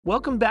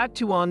Welcome back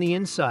to On the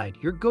Inside,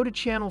 your go-to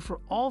channel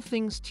for all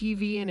things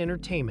TV and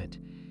entertainment.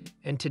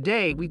 And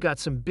today, we've got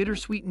some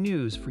bittersweet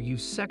news for you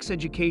sex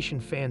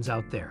education fans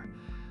out there.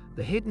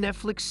 The hit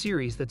Netflix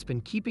series that's been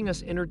keeping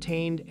us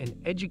entertained and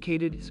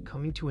educated is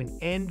coming to an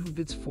end with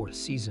its fourth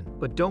season.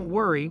 But don't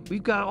worry,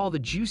 we've got all the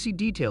juicy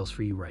details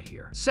for you right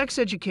here. Sex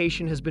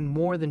education has been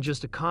more than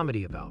just a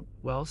comedy about,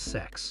 well,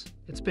 sex.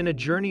 It's been a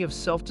journey of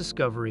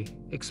self-discovery,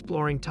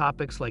 exploring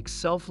topics like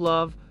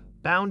self-love,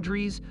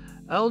 boundaries,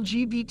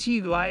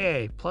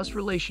 LGBTQIA plus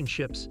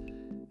relationships,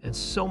 and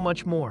so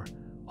much more,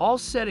 all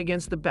set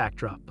against the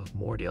backdrop of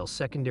Moordale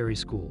Secondary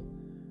School.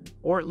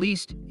 Or at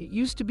least, it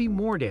used to be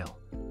Moordale,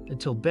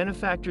 until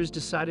benefactors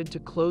decided to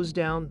close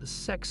down the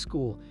sex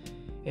school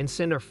and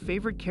send our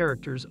favorite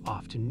characters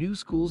off to new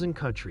schools and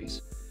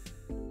countries.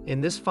 In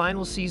this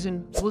final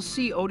season, we'll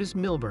see Otis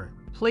Milburn,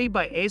 played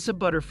by Asa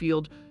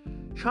Butterfield,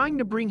 trying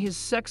to bring his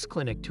sex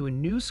clinic to a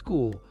new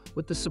school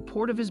with the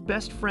support of his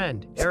best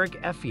friend,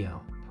 Eric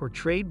Effiong,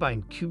 portrayed by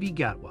Nkubi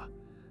Gatwa.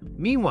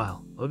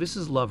 Meanwhile,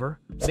 Otis's lover,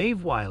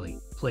 Maeve Wiley,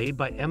 played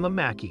by Emma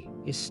Mackey,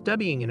 is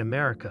studying in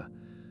America.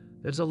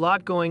 There's a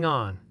lot going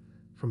on,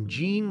 from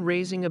Jean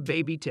raising a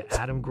baby to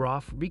Adam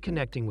Groff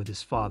reconnecting with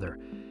his father,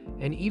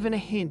 and even a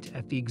hint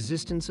at the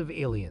existence of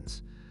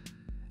aliens.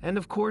 And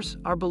of course,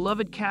 our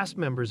beloved cast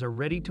members are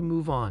ready to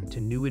move on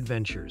to new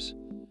adventures.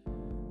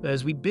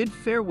 As we bid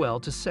farewell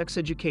to sex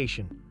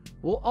education,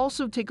 we'll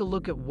also take a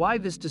look at why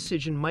this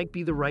decision might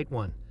be the right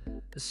one.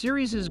 The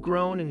series has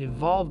grown and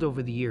evolved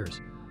over the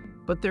years,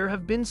 but there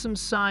have been some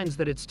signs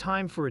that it's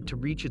time for it to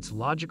reach its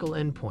logical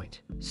endpoint.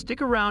 Stick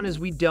around as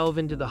we delve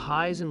into the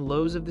highs and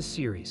lows of the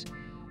series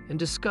and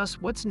discuss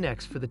what's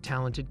next for the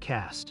talented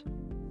cast.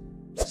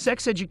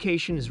 Sex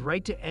Education is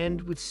right to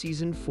end with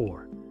Season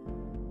 4.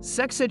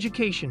 Sex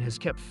Education has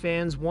kept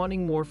fans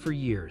wanting more for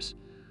years.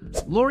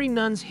 Laurie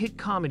Nunn's hit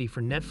comedy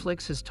for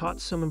Netflix has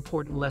taught some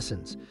important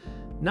lessons,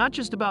 not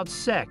just about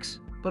sex,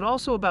 but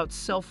also about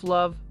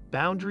self-love,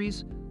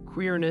 boundaries,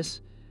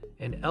 queerness,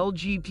 and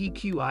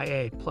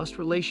LGBTQIA plus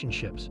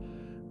relationships,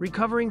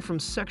 recovering from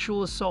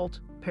sexual assault,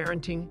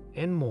 parenting,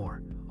 and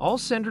more, all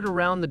centered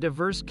around the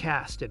diverse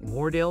cast at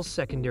Moordale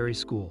Secondary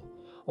School,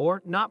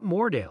 or not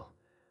Moordale,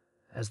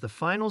 as the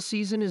final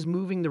season is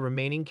moving the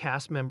remaining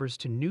cast members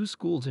to new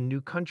schools in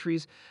new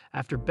countries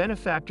after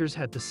benefactors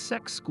had the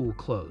sex school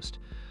closed.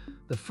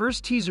 The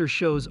first teaser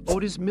shows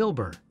Otis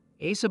Milburn,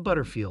 Asa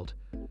Butterfield,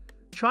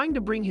 trying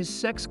to bring his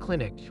sex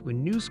clinic to a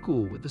new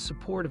school with the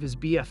support of his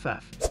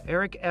BFF,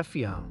 Eric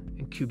Effiong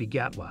and Nkubi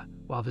Gatwa,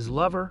 while his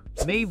lover,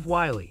 Maeve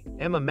Wiley,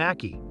 Emma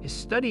Mackey, is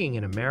studying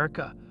in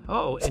America.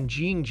 Oh, and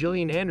Jean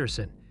Gillian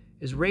Anderson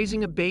is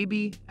raising a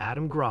baby,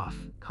 Adam Groff.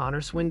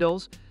 Connor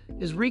Swindells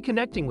is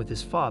reconnecting with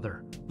his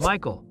father,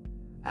 Michael.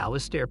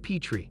 Alistair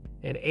Petrie,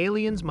 and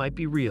aliens might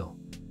be real.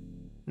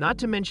 Not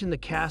to mention the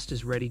cast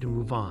is ready to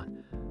move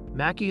on.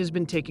 Mackey has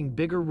been taking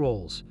bigger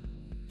roles,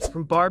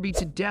 from Barbie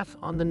to Death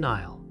on the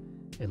Nile,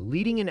 and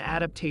leading an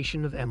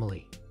adaptation of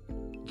Emily.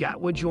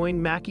 Gatwa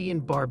joined Mackey in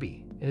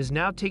Barbie and is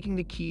now taking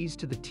the keys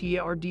to the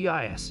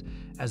TARDIS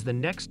as the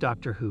next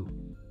Doctor Who.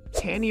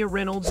 Tanya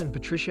Reynolds and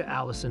Patricia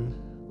Allison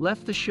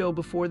left the show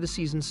before the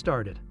season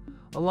started,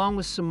 along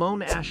with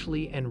Simone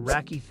Ashley and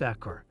Raki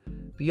Thakur.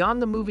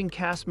 Beyond the moving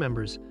cast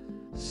members,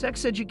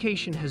 Sex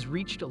Education has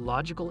reached a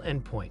logical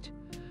endpoint.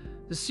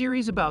 The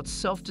series about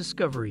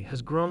self-discovery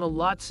has grown a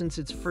lot since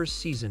its first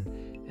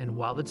season, and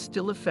while it's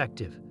still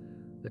effective,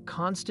 the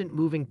constant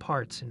moving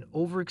parts and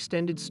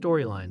overextended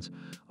storylines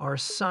are a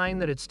sign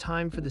that it's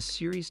time for the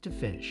series to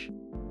finish.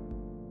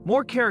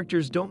 More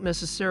characters don't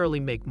necessarily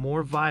make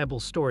more viable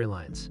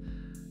storylines.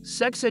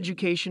 Sex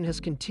Education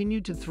has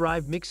continued to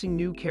thrive mixing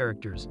new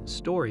characters and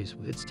stories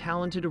with its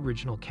talented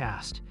original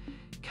cast.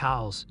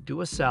 Cal's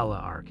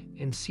Duasala arc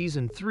in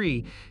Season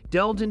 3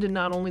 delved into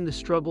not only the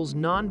struggles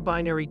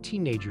non-binary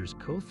teenagers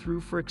go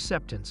through for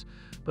acceptance,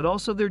 but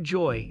also their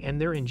joy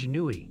and their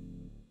ingenuity.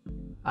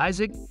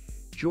 Isaac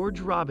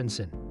George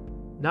Robinson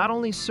not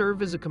only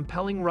served as a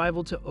compelling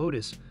rival to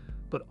Otis,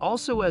 but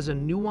also as a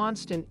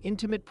nuanced and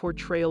intimate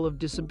portrayal of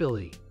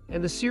disability,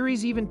 and the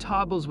series even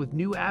toggles with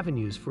new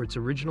avenues for its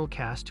original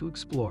cast to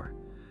explore.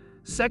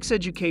 Sex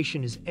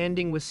Education is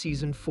ending with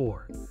Season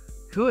 4.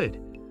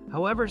 Good.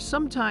 However,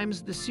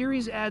 sometimes the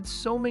series adds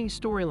so many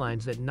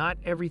storylines that not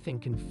everything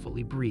can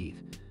fully breathe.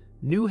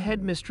 New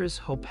headmistress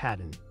Hope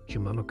Haddon,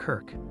 Jemima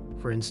Kirk,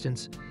 for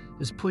instance,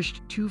 is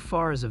pushed too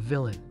far as a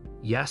villain.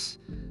 Yes,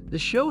 the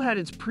show had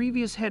its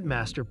previous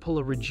headmaster pull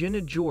a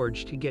Regina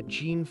George to get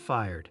Jean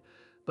fired,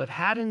 but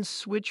Haddon's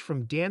switch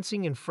from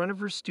dancing in front of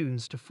her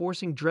students to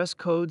forcing dress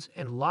codes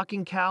and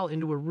locking Cal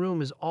into a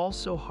room is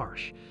also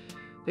harsh.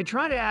 They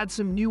try to add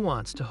some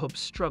nuance to Hope's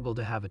struggle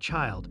to have a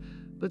child,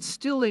 but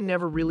still they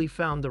never really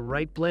found the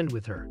right blend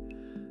with her,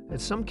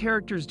 and some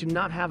characters do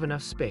not have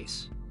enough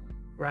space.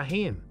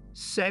 Rahim,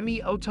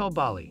 Semi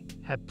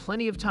Otalbali, had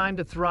plenty of time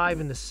to thrive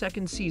in the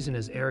second season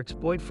as Eric's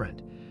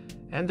boyfriend,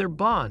 and their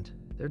bond,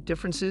 their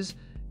differences,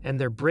 and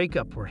their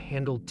breakup were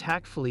handled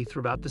tactfully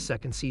throughout the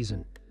second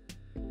season.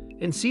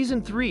 In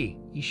Season 3,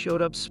 he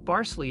showed up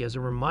sparsely as a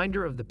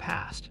reminder of the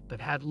past, but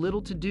had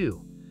little to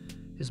do.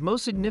 His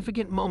most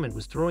significant moment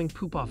was throwing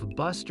poop off a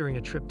bus during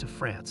a trip to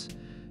France.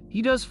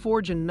 He does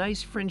forge a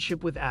nice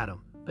friendship with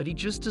Adam, but he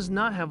just does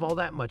not have all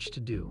that much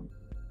to do.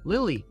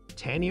 Lily,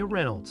 Tanya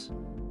Reynolds,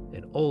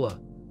 and Ola,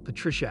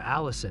 Patricia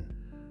Allison,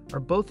 are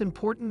both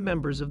important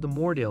members of the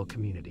Moordale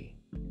community.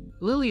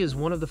 Lily is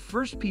one of the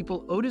first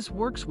people Otis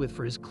works with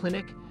for his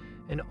clinic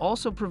and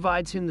also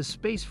provides him the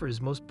space for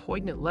his most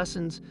poignant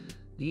lessons,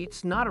 the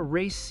 "It's Not a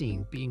Race"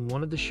 scene being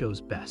one of the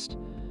show's best.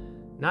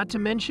 Not to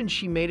mention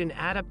she made an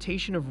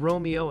adaptation of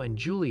Romeo and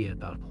Juliet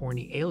about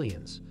horny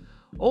aliens.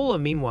 Ola,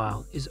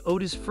 meanwhile, is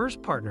Otis'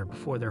 first partner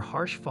before their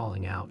harsh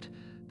falling out,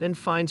 then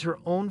finds her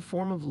own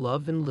form of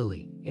love in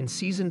Lily. In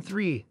Season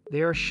 3,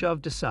 they are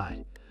shoved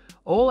aside.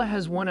 Ola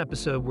has one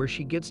episode where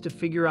she gets to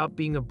figure out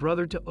being a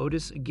brother to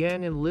Otis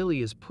again, and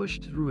Lily is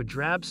pushed through a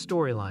drab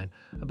storyline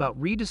about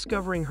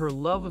rediscovering her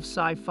love of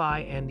sci-fi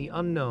and the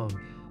unknown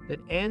that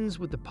ends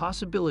with the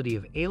possibility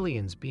of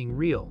aliens being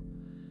real.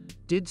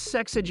 Did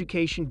sex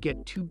education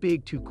get too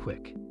big too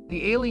quick?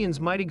 The aliens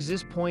might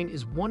exist point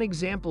is one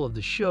example of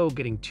the show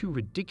getting too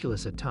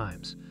ridiculous at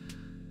times.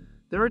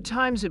 There are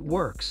times it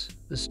works.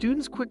 The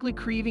students quickly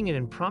creating an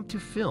impromptu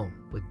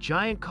film with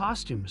giant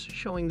costumes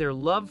showing their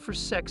love for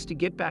sex to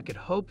get back at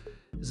Hope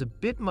is a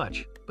bit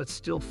much, but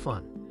still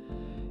fun.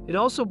 It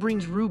also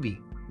brings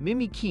Ruby,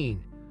 Mimi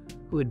Keene,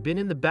 who had been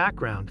in the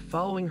background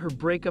following her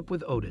breakup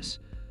with Otis,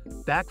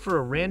 back for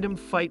a random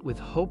fight with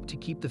Hope to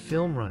keep the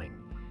film running.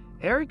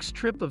 Eric's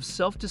trip of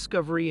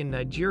self-discovery in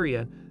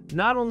Nigeria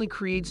not only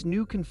creates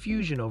new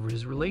confusion over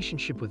his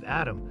relationship with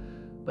Adam,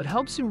 but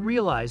helps him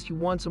realize he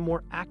wants a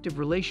more active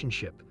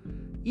relationship.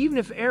 Even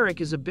if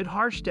Eric is a bit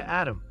harsh to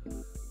Adam,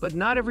 but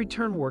not every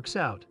turn works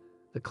out.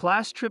 The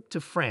class trip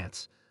to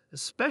France,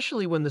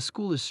 especially when the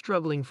school is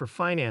struggling for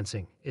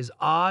financing, is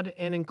odd,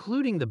 and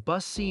including the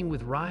bus scene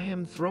with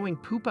Rahim throwing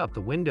poop out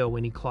the window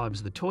when he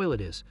clogs the toilet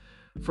is,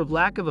 for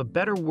lack of a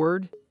better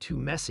word, too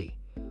messy.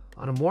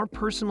 On a more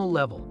personal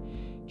level,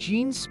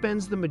 Jean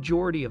spends the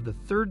majority of the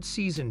third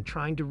season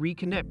trying to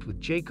reconnect with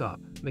Jacob,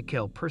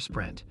 Mikhail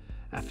Persbrandt,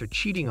 after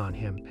cheating on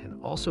him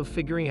and also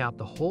figuring out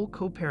the whole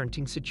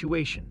co-parenting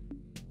situation.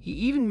 He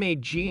even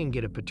made Jean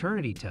get a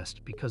paternity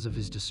test because of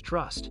his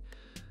distrust.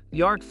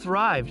 The arc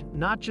thrived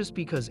not just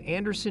because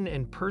Anderson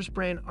and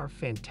Persbrandt are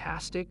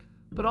fantastic,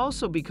 but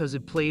also because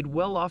it played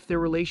well off their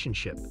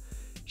relationship.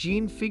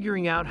 Jean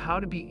figuring out how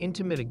to be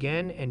intimate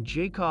again and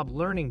Jacob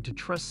learning to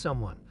trust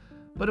someone.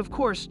 But of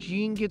course,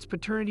 Jean gets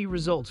paternity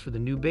results for the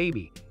new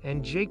baby,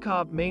 and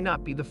Jacob may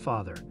not be the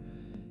father.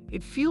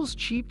 It feels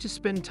cheap to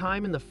spend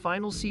time in the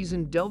final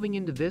season delving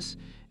into this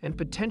and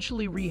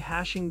potentially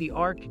rehashing the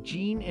arc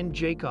Jean and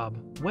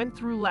Jacob went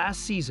through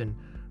last season,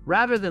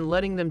 rather than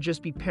letting them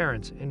just be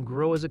parents and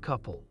grow as a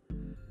couple.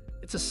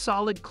 It's a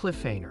solid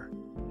cliffhanger,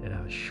 and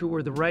I'm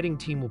sure the writing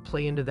team will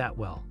play into that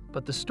well.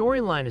 But the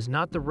storyline is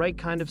not the right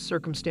kind of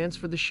circumstance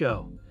for the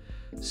show.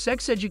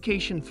 Sex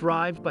education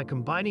thrived by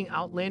combining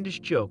outlandish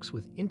jokes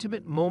with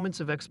intimate moments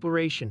of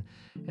exploration,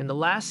 and the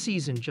last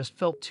season just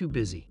felt too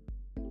busy.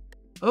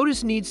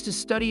 Otis needs to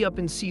study up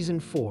in Season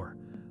 4.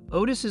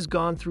 Otis has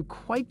gone through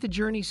quite the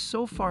journey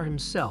so far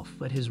himself,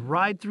 but his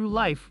ride through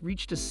life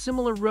reached a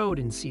similar road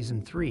in Season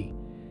 3.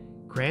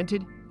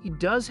 Granted, he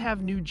does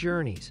have new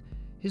journeys.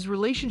 His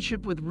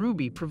relationship with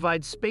Ruby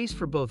provides space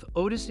for both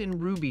Otis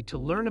and Ruby to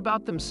learn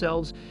about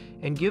themselves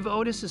and give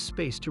Otis a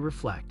space to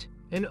reflect.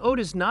 And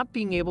Otis not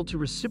being able to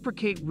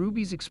reciprocate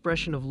Ruby's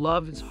expression of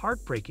love is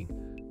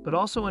heartbreaking, but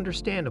also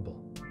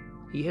understandable.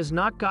 He has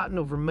not gotten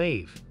over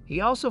Maeve.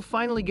 He also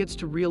finally gets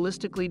to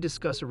realistically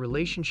discuss a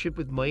relationship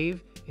with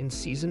Maeve in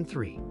Season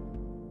 3.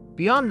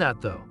 Beyond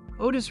that, though,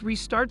 Otis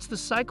restarts the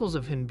cycles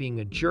of him being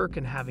a jerk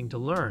and having to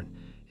learn.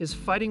 His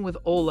fighting with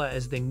Ola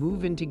as they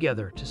move in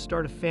together to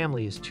start a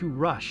family is too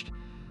rushed.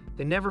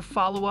 They never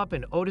follow up,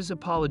 and Otis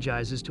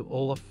apologizes to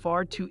Ola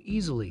far too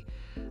easily,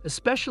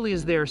 especially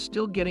as they are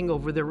still getting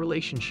over their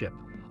relationship.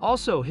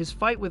 Also, his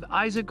fight with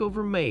Isaac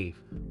over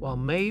Maeve, while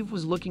Maeve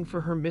was looking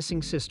for her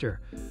missing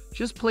sister,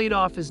 just played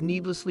off as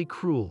needlessly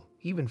cruel,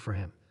 even for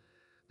him.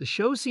 The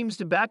show seems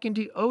to back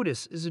into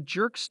Otis as a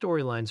jerk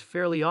storylines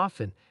fairly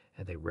often,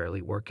 and they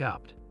rarely work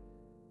out.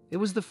 It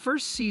was the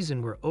first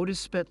season where Otis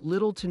spent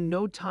little to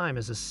no time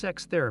as a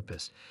sex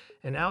therapist,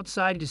 and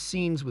outside his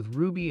scenes with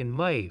Ruby and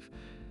Maeve,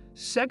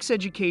 sex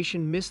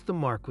education missed the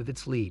mark with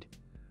its lead.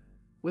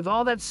 With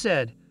all that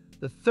said,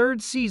 the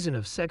third season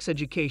of Sex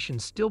Education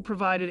still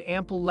provided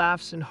ample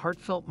laughs and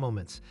heartfelt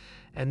moments,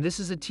 and this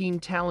is a team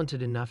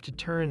talented enough to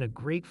turn in a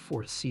great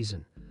fourth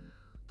season.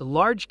 The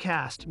large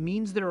cast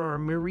means there are a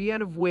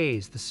myriad of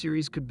ways the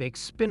series could make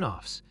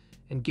spin-offs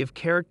and give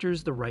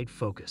characters the right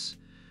focus.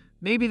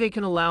 Maybe they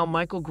can allow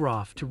Michael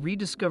Groff to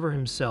rediscover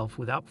himself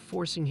without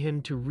forcing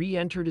him to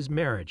re-enter his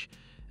marriage,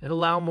 and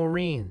allow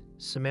Maureen,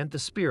 Samantha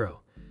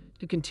Spiro,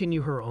 to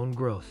continue her own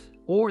growth.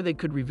 Or they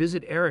could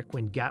revisit Eric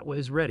when Gatwa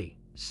is ready.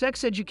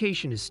 Sex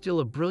Education is still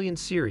a brilliant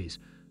series,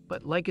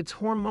 but like its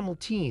hormonal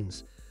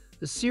teens,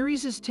 the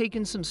series has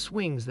taken some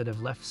swings that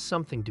have left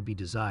something to be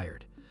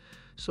desired.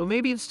 So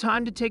maybe it's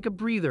time to take a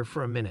breather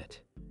for a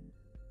minute.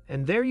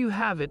 And there you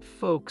have it,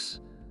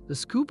 folks. The the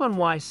scoop on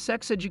why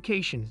Sex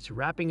Education is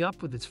wrapping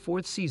up with its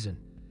fourth season.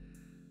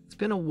 It's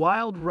been a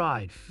wild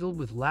ride filled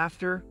with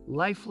laughter,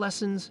 life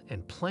lessons,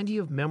 and plenty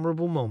of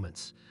memorable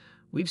moments.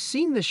 We've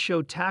seen this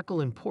show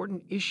tackle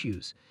important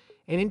issues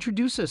and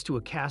introduce us to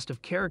a cast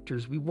of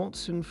characters we won't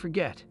soon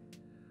forget.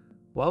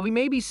 While we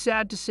may be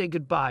sad to say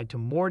goodbye to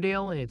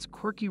Moordale and its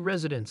quirky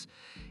residents,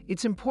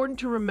 it's important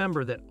to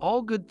remember that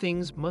all good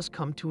things must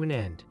come to an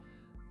end.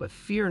 But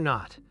fear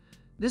not.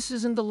 This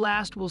isn't the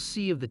last we'll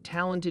see of the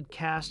talented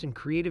cast and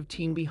creative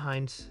team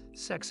behind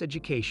Sex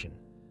Education.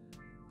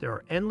 There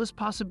are endless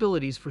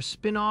possibilities for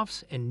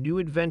spin-offs and new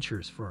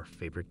adventures for our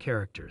favorite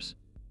characters.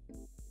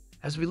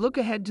 As we look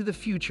ahead to the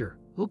future,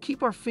 we'll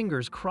keep our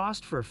fingers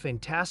crossed for a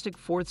fantastic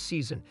fourth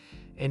season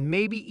and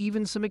maybe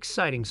even some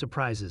exciting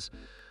surprises.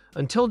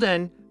 Until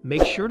then,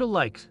 make sure to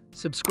like,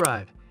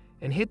 subscribe,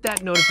 and hit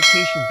that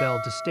notification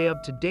bell to stay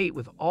up to date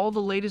with all the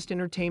latest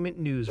entertainment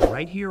news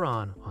right here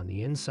on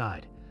The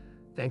Inside.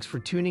 Thanks for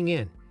tuning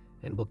in,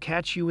 and we'll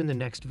catch you in the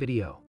next video.